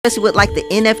especially with like the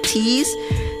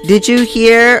NFTs. Did you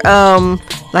hear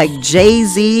like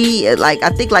Jay-Z, like I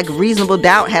think like Reasonable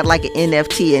Doubt had like an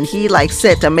NFT, and he like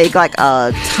set to make like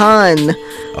a ton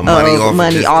of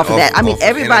money off of that. I mean,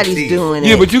 everybody's NFT. Doing it.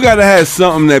 Yeah, but you gotta have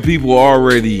something that people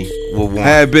already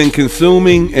have been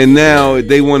consuming, and now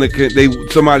they want to.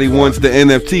 Somebody wants the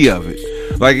NFT of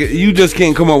it. Like, you just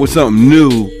can't come up with something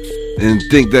new and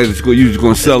think that you're just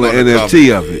going to sell an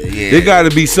NFT of it. Yeah. It got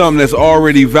to be something that's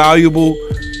already valuable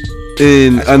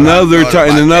in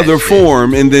another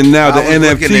form, and then now the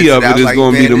NFT of it is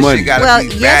going to be the money. Well,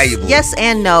 yes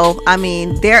and no. I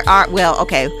mean, there are,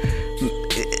 okay,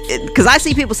 because I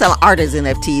see people selling art as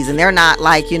NFTs, and they're not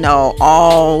like,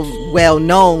 all well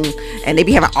known, and they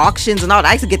be having auctions and all that.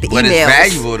 I used to get the emails. But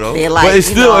it's valuable though. Like, but it's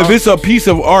still, if it's a piece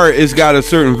of art, it's got a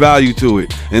certain value to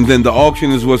it, and then the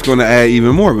auction is what's going to add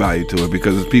even more value to it,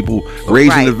 because it's people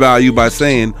raising the value by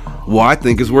saying, well, I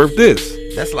think it's worth this.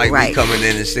 That's like me coming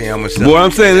in and saying I'm gonna sell. Well,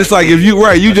 I'm saying it's like, if you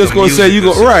you just gonna say you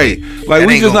go like,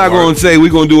 we just not gonna say we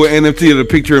gonna do an NFT of the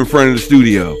picture in front of the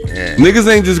studio. Yeah. Niggas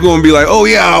ain't just gonna be like, oh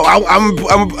yeah,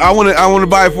 I want to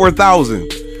buy it for 1,000.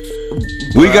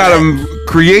 We gotta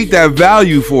create that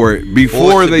value for it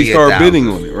before they start bidding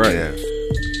on it, right? Yeah.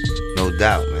 No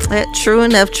doubt, man. True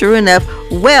enough.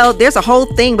 Well, there's a whole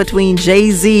thing between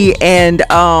Jay-Z and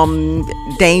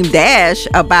Dame Dash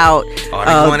about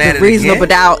the Reasonable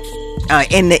Doubt.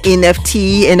 And the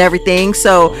NFT and everything.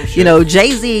 So,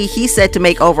 Jay-Z, he's set to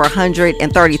make over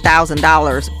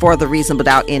 $130,000 for the Reasonable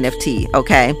Doubt NFT.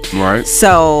 Okay. Right.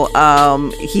 So,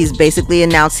 he's basically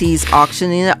announced he's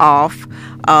auctioning it off.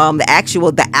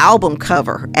 The album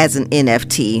cover as an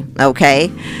NFT.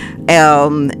 Okay.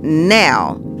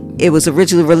 Now, it was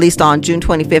originally released on June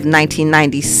 25th,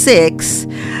 1996.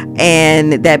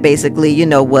 And that basically,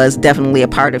 was definitely a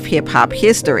part of hip hop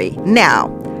history.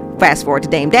 Now, fast forward to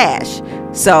Dame Dash.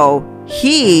 So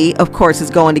he, of course,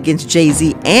 is going against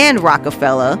Jay-Z and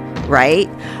Rockefeller, right?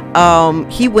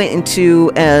 He went into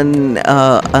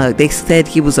they said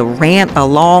he was a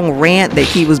long rant, that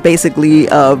he was basically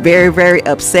very, very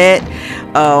upset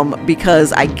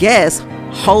because I guess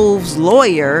Hov's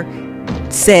lawyer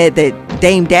said that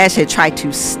Dame Dash had tried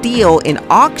to steal and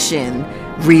auction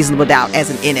Reasonable Doubt as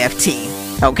an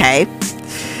NFT. Okay.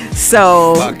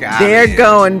 So they're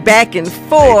going back and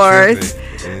forth,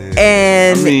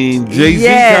 and I mean, Jay-Z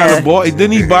kind of bought.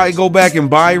 Didn't he go back and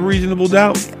buy Reasonable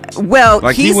Doubt? Well,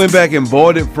 like he went back and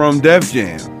bought it from Def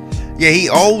Jam. Yeah, he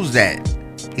owes that.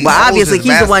 Obviously,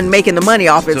 he's the one making the money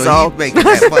off it, so he's making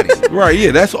that money. Right?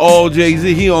 Yeah, that's all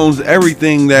Jay-Z. He owns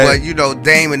everything that. But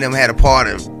Dame and them had a part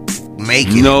of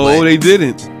making. No, they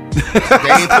didn't.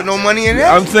 They ain't put no money in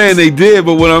that. I'm saying they did,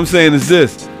 but what I'm saying is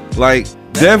this: like,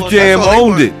 Def Jam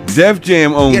owned it. Def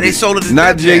Jam owned it. Yeah, they sold it to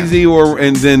not Def Jam. Jay-Z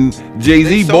and then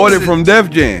Jay-Z bought it from Def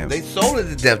Jam. They sold it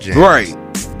to Def Jam. Right.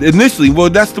 Initially, well,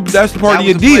 that's the part of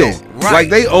your deal. Right. Like,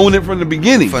 they own it from the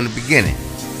beginning.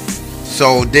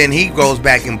 So then he goes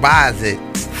back and buys it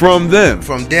from them.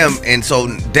 And so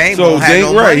Dame don't have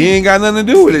no money. He ain't got nothing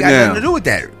to do with it now. Got nothing to do with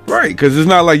that. Right, because it's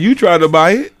not like you tried to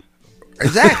buy it.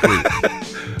 Exactly.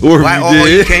 Or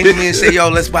you came to me and said, yo,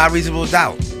 let's buy Reasonable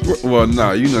Doubt. Well,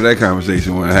 no, that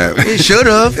conversation wouldn't happen. It should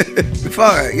have.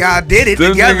 Fuck, y'all did it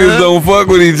Them together. Niggas don't fuck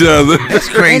with each other. That's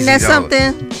crazy. Ain't that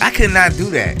something? I could not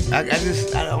do that. I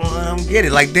don't get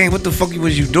it. Like, dang, what the fuck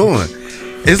was you doing?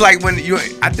 It's like when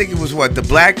I think it was the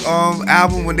Black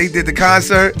album when they did the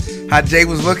concert, how Jay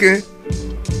was looking.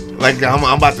 Like, I'm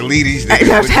about to leave these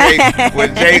niggas.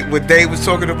 When Dave was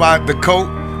talking about the coat.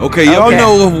 Okay, y'all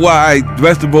know why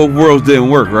Best of Both Worlds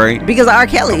didn't work, right? Because of R.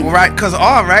 Kelly. Right, because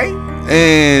right?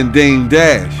 And Dame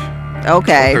Dash.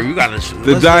 Okay. You gotta,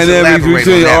 the dynamics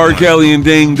between R. Kelly and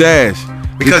Dame Dash.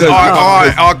 Because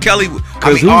R. Kelly,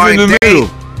 who's in the middle?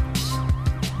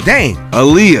 Dame.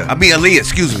 Aaliyah,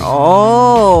 excuse me.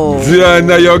 Oh.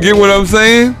 Now y'all get what I'm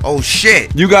saying? Oh,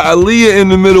 shit. You got Aaliyah in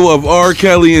the middle of R.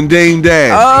 Kelly and Dame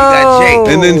Dash. Oh.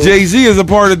 And then Jay-Z is a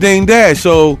part of Dame Dash.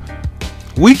 So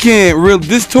we can't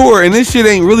this tour and this shit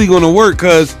ain't really gonna work,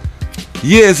 because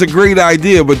it's a great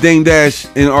idea, but Dame Dash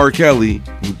and R. Kelly,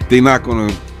 they not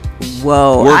gonna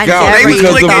work out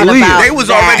because of Aaliyah. They was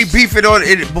already beefing on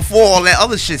it before all that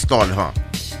other shit started, huh?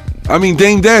 I mean,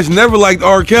 Dame Dash never liked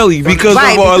R. Kelly because of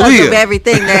Aaliyah. Because of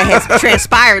everything that has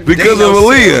transpired. Because of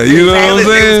Aaliyah, you know what I'm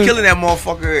saying? They was killing that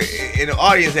motherfucker in the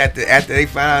audience after they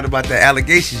found out about the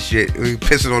allegation shit. He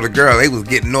pissing on the girl. They was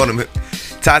getting on him.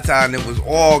 Tata and it was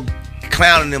all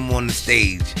clowning him on the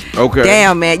stage. Okay.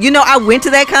 Damn, man. You know, I went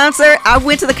to that concert. I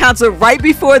went to the concert right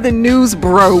before the news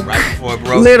broke. Right before it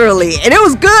broke. Literally. And it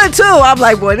was good, too. I'm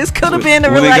like, boy, this could have been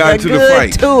when they got a into the good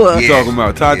fight. tour. You're talking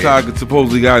about Tata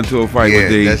supposedly got into a fight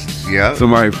with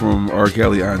somebody from R.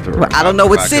 Kelly entourage. Well, I don't know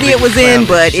what city it was in,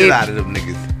 but it out of them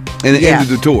niggas. And it ended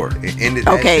the tour. It ended.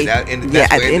 Okay. At the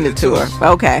end of the tour.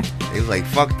 Okay. It was like,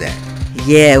 fuck that.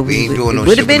 Yeah, we ain't doing no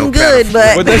would have shit been with no good,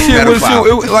 but that shit was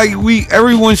like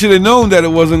everyone should have known that it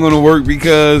wasn't going to work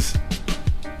because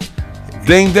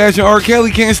Dame Dash and R.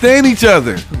 Kelly can't stand each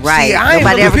other. Right. See, I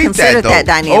Nobody ever considered that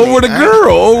dynamic. Over the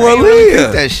girl, over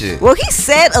Aaliyah. That shit. Well, he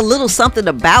said a little something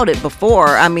about it before.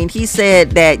 I mean, he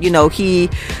said that, you know, he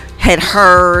had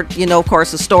heard, you know, of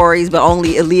course, the stories, but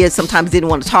only Aaliyah sometimes didn't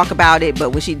want to talk about it. But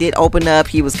when she did open up,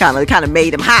 he was kind of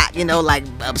made him hot, you know, like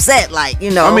upset, like, you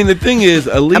know. I mean, the thing is,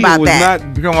 Aaliyah was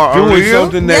not doing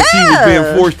something that she was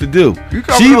being forced to do.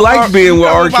 She liked being with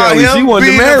R. Kelly. She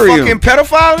wanted to marry him. Fucking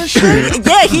pedophile and shit.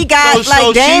 Yeah, he got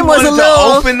like Dame was a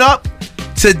little open up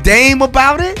to Dame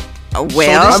about it.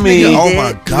 Well, so oh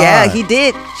my god, yeah, he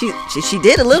did. She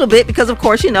did a little bit because, of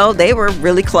course, you know they were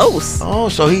really close. Oh,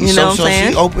 so he, you know so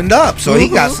she opened up, so he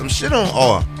got some shit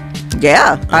on.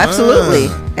 Yeah, absolutely,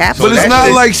 absolutely. But it's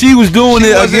not like she was doing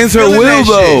it against her will,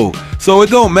 though. So it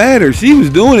don't matter. She was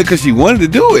doing it because she wanted to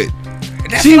do it.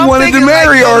 She wanted to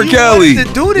marry R. Kelly. To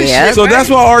do this shit, so that's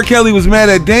why R. Kelly was mad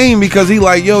at Dame because he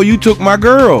like, yo, you took my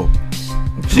girl.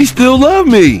 She still loved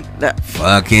me.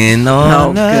 Fucking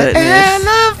on the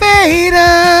elevator.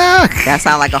 That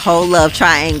sounds like a whole love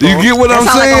triangle. You get what I'm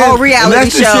saying? Like a whole reality and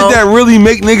that's show. the shit that really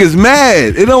make niggas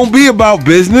mad. It don't be about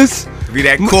business. Be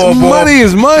that core money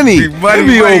is money. It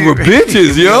be over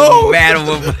bitches, yo. Mad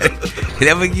over.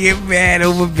 Never get mad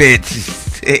over bitches.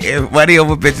 Money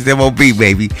over bitches, MOB,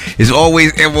 baby. It's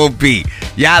always MOB.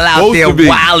 Y'all out there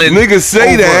wilding. Niggas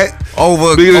say that.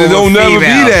 Over because it don't never be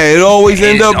that. It always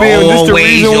end up being just the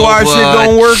reason why shit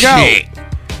don't work out.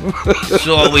 It's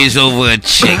always over a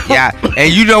chick, yeah.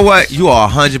 And you know what? You are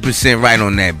 100% right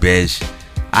on that, bitch.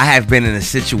 I have been in a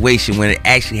situation when it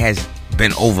actually has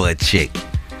been over a chick.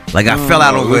 Like I fell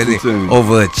out over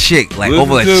a chick, like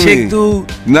over a chick, dude.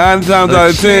 9 times out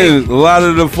of 10, a lot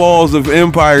of the falls of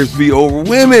empires be over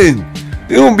women.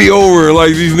 They don't be over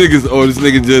like these niggas. Oh, this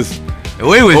nigga just.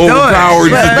 We was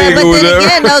overpowered. But then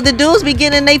again, though, the dudes be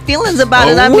getting their feelings about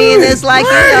it. I mean, it's like,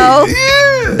 you know,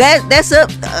 that's a.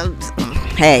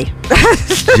 Hey.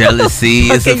 Jealousy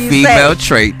is a female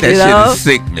trait. That shit is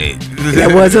sickening.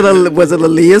 Yeah, was it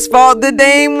Aaliyah's fault that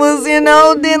Dame was, you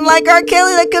know, didn't like R.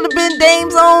 Kelly? That could have been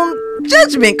Dame's own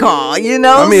judgment call, you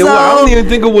know? I mean, I don't even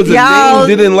think it was a Dame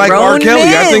didn't like R. Kelly.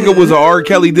 Men. I think it was a R.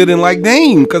 Kelly didn't like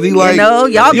Dame because he like, you know,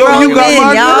 y'all yo, you got men,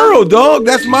 my girl, dog.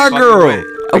 That's my girl.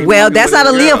 Well, that's not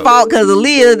Aaliyah's fault because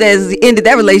Aaliyah has ended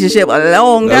that relationship a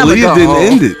long time ago. Aaliyah didn't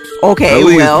end it. Okay,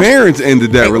 Aaliyah's parents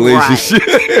ended that relationship.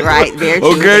 Right, very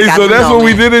true. Okay, so that's what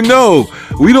we didn't know.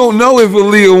 We don't know if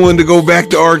Aaliyah wanted to go back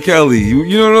to R. Kelly. You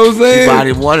know what I'm saying?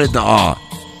 Everybody wanted the R.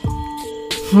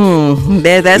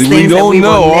 That's we things don't that we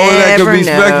know. will All of that could never be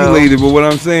know. speculated, but what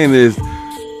I'm saying is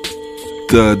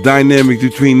the dynamic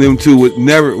between them two would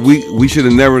never. We should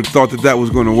have never thought that was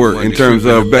going to work in terms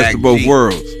of best of both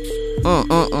worlds.